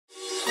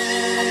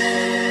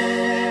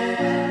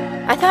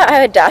thought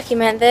I would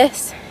document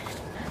this.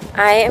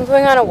 I am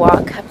going on a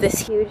walk up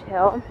this huge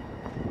hill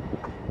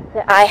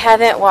that I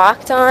haven't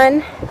walked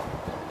on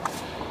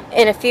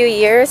in a few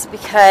years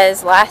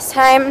because last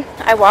time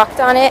I walked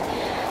on it,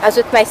 I was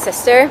with my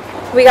sister.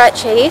 We got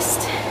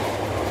chased.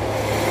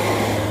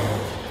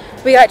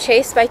 We got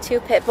chased by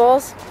 2 pit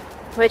bulls,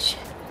 which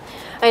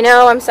I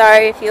know, I'm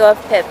sorry if you love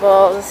pit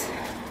bulls.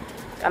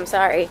 I'm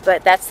sorry,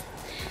 but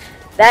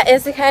that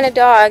is the kind of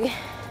dog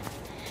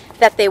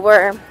that they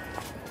were.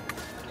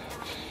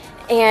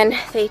 And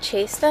they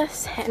chased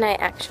us, and I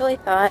actually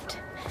thought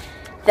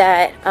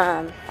that,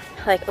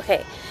 like,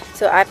 okay,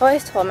 so I've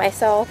always told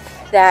myself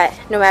that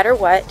no matter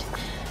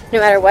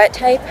what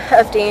type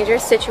of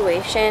dangerous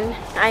situation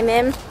I'm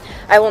in,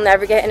 I will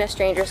never get in a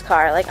stranger's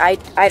car. Like,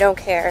 I don't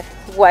care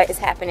what is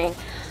happening.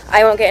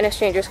 I won't get in a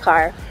stranger's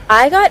car.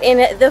 I got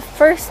in the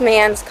first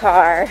man's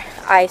car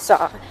I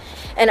saw,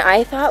 and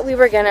I thought we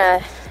were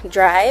gonna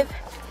drive,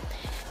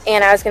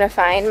 and I was gonna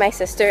find my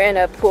sister in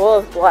a pool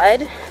of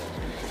blood,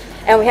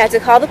 and we had to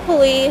call the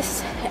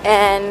police,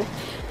 and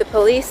the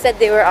police said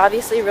they were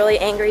obviously really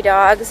angry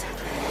dogs.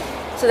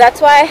 So that's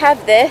why I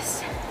have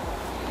this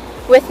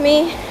with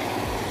me,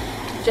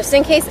 just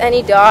in case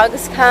any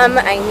dogs come.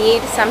 I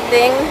need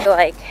something to,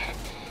 like,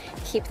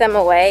 keep them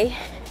away,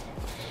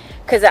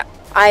 because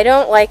I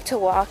don't like to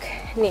walk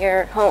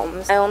near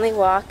homes. I only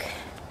walk,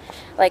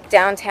 like,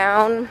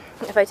 downtown.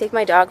 If I take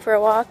my dog for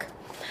a walk,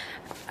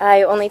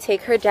 I only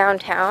take her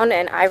downtown,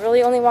 and I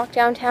really only walk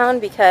downtown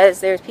because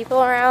there's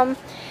people around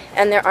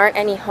and there aren't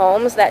any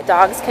homes that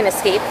dogs can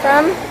escape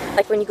from.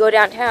 Like, when you go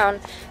downtown,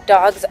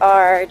 dogs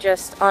are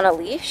just on a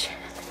leash.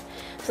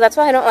 So that's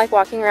why I don't like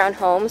walking around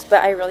homes,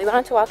 but I really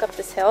wanted to walk up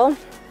this hill.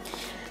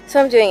 So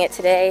I'm doing it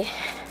today.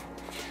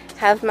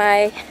 Have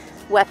my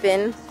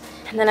weapon,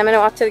 and then I'm gonna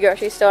walk to the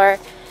grocery store,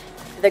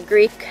 the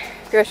Greek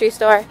grocery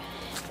store,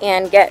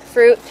 and get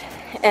fruit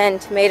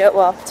and tomato.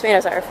 Well,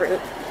 tomatoes are a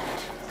fruit.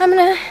 I'm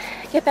gonna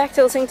get back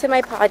to listening to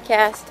my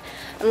podcast.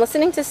 I'm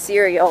listening to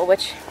Serial,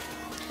 which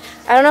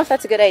I don't know if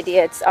that's a good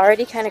idea. It's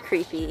already kind of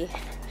creepy.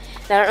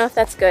 And I don't know if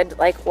that's good,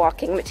 like,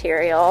 walking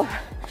material.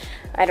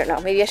 I don't know.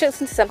 Maybe I should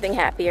listen to something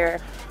happier.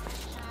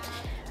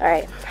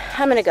 Alright,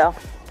 I'm gonna go.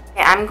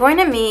 Okay, I'm going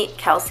to meet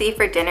Kelsey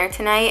for dinner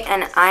tonight,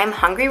 and I'm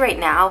hungry right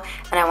now,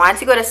 and I wanted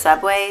to go to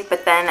Subway,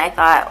 but then I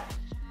thought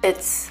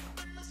it's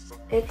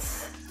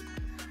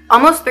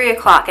almost 3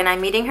 o'clock, and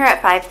I'm meeting her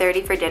at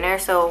 5:30 for dinner,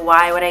 so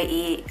why would I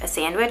eat a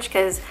sandwich?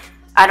 Because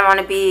I don't want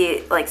to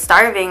be, like,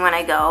 starving when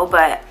I go,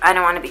 but I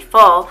don't want to be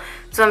full.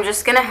 So I'm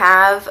just gonna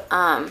have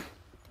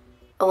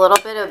a little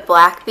bit of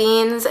black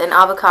beans and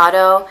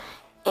avocado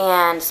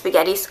and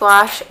spaghetti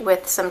squash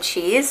with some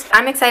cheese.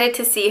 I'm excited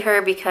to see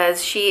her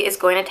because she is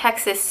going to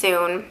Texas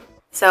soon.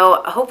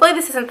 So hopefully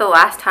this isn't the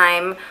last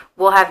time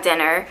we'll have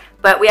dinner,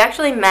 but we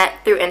actually met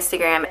through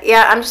Instagram.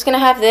 Yeah, I'm just gonna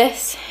have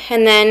this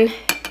and then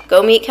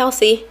go meet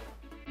Kelsey.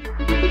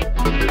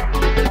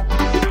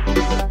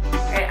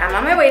 Alright, I'm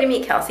on my way to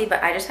meet Kelsey,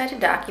 but I just had to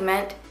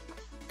document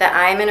that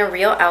I'm in a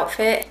real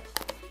outfit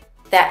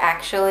that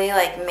actually,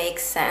 like,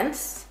 makes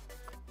sense.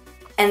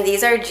 And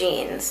these are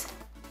jeans.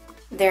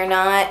 They're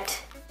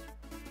not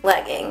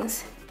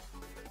leggings.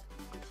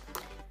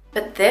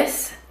 But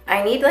this,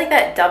 I need, like,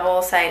 that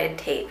double-sided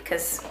tape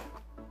because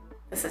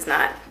this is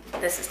not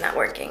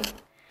working.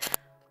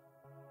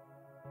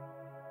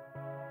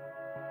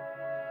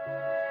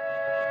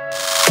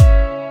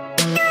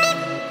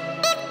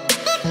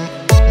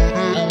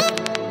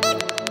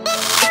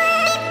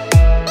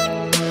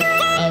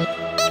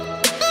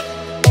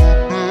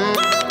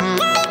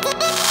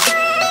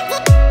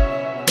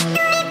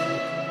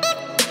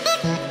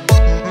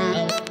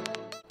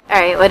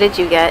 Alright, what did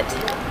you get?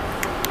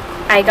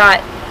 I got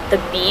the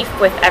beef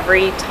with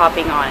every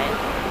topping on it.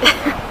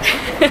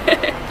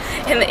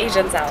 And the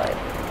Asian salad.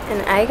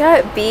 And I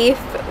got beef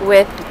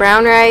with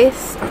brown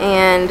rice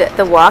and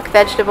the wok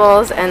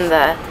vegetables and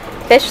the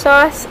fish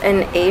sauce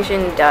and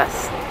Asian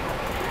dust.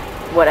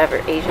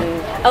 Whatever,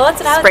 Asian oh, that's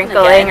what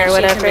sprinkling I was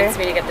or get, whatever. She convinced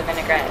me to get the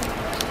vinaigrette.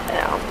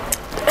 No.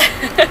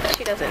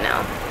 She doesn't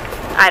know.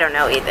 I don't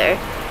know either.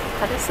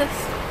 What is this?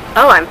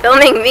 Oh, I'm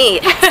filming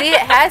me. See,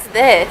 it has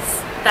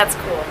this. That's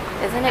cool.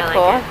 Isn't it I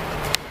cool? like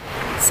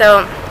it.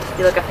 So,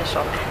 you look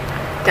official.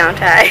 don't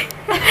I?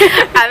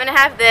 I'm gonna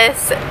have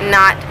this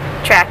not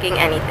tracking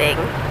anything.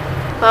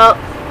 Well,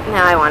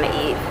 now I want to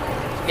eat.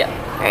 Yeah.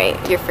 Alright,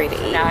 you're free to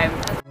eat. Now I'm...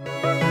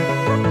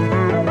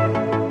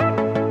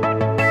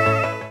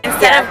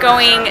 Instead of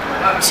going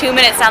 2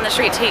 minutes down the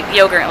street to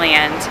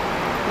Yogurtland,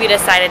 we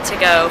decided to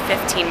go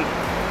 15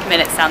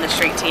 minutes down the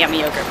street to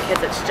Yummy Yogurt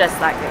because it's just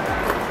that good.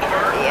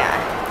 Yeah.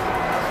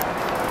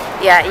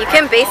 Yeah, you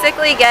can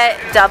basically get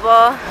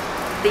double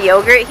the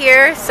yogurt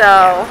here,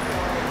 so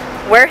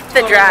worth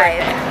the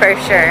drive for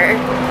sure.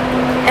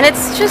 And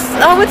it's just,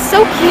 oh, it's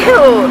so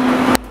cute.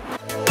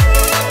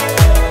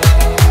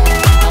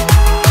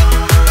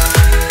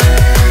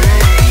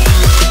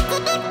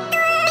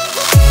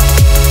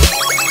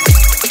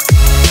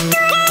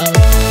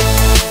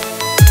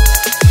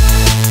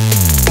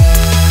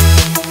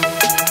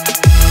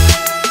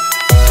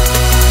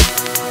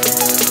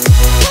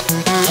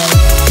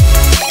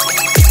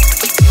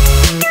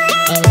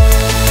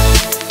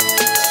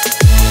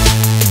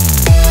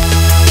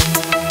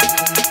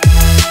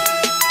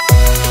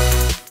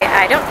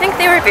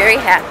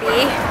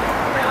 happy.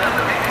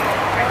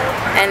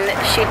 And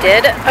she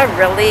did a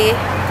really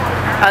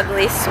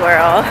ugly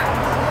swirl.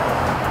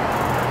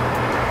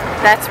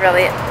 That's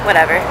really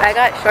whatever. I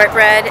got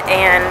shortbread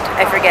and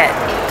I forget,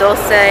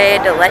 dulce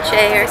de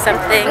leche or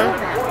something.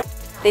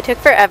 They took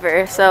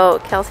forever, so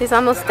Kelsey's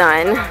almost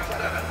done.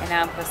 And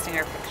now I'm posting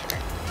her picture.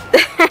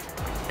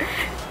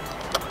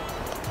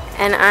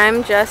 And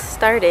I'm just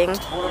starting.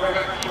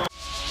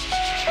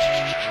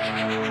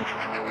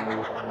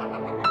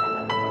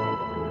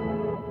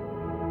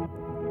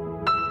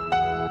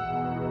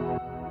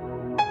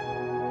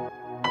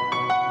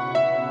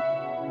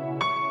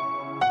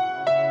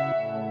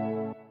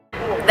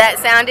 That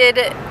sounded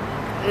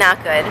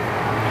not good.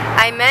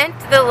 I meant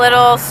the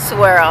little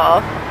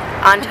swirl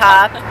on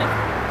top.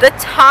 The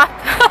top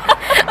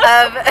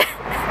of...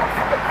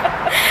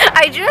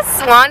 I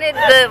just wanted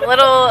the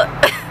little...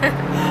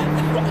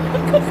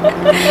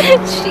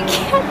 She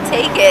can't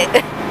take it.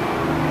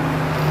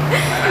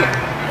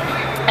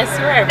 I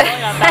swear, I really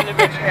not found a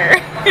picture.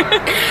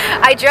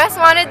 I just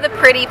wanted the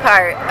pretty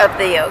part of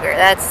the yogurt.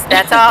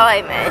 That's all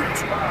I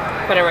meant.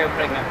 Better way of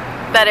putting it.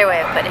 Better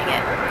way of putting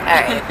it.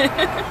 Alright.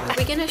 Are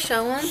we gonna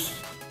show them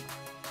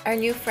our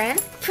new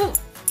friend?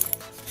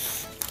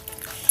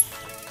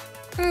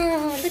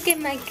 Oh, look at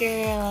my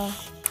girl.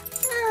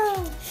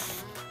 Oh.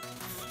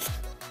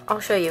 I'll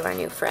show you our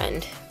new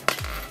friend.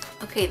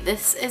 Okay,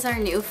 this is our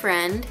new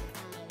friend.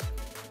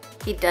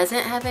 He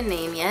doesn't have a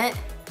name yet,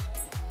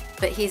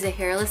 but he's a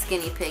hairless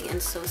guinea pig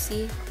and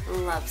Sosie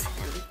loves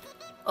him.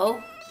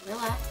 Oh,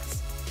 relax.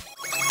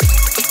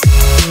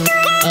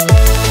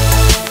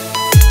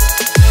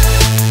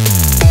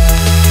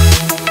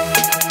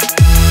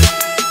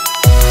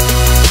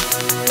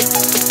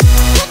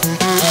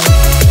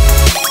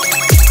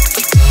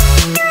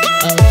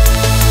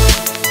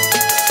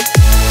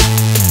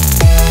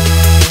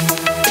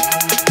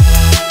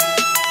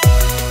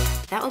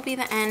 That will be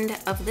the end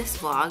of this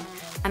vlog.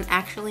 I'm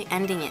actually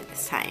ending it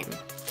this time.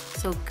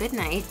 So good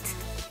night,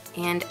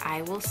 and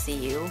I will see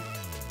you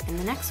in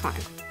the next one.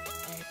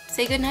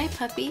 Say good night,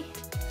 puppy.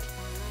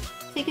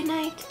 Say good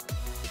night.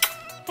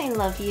 I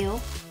love you.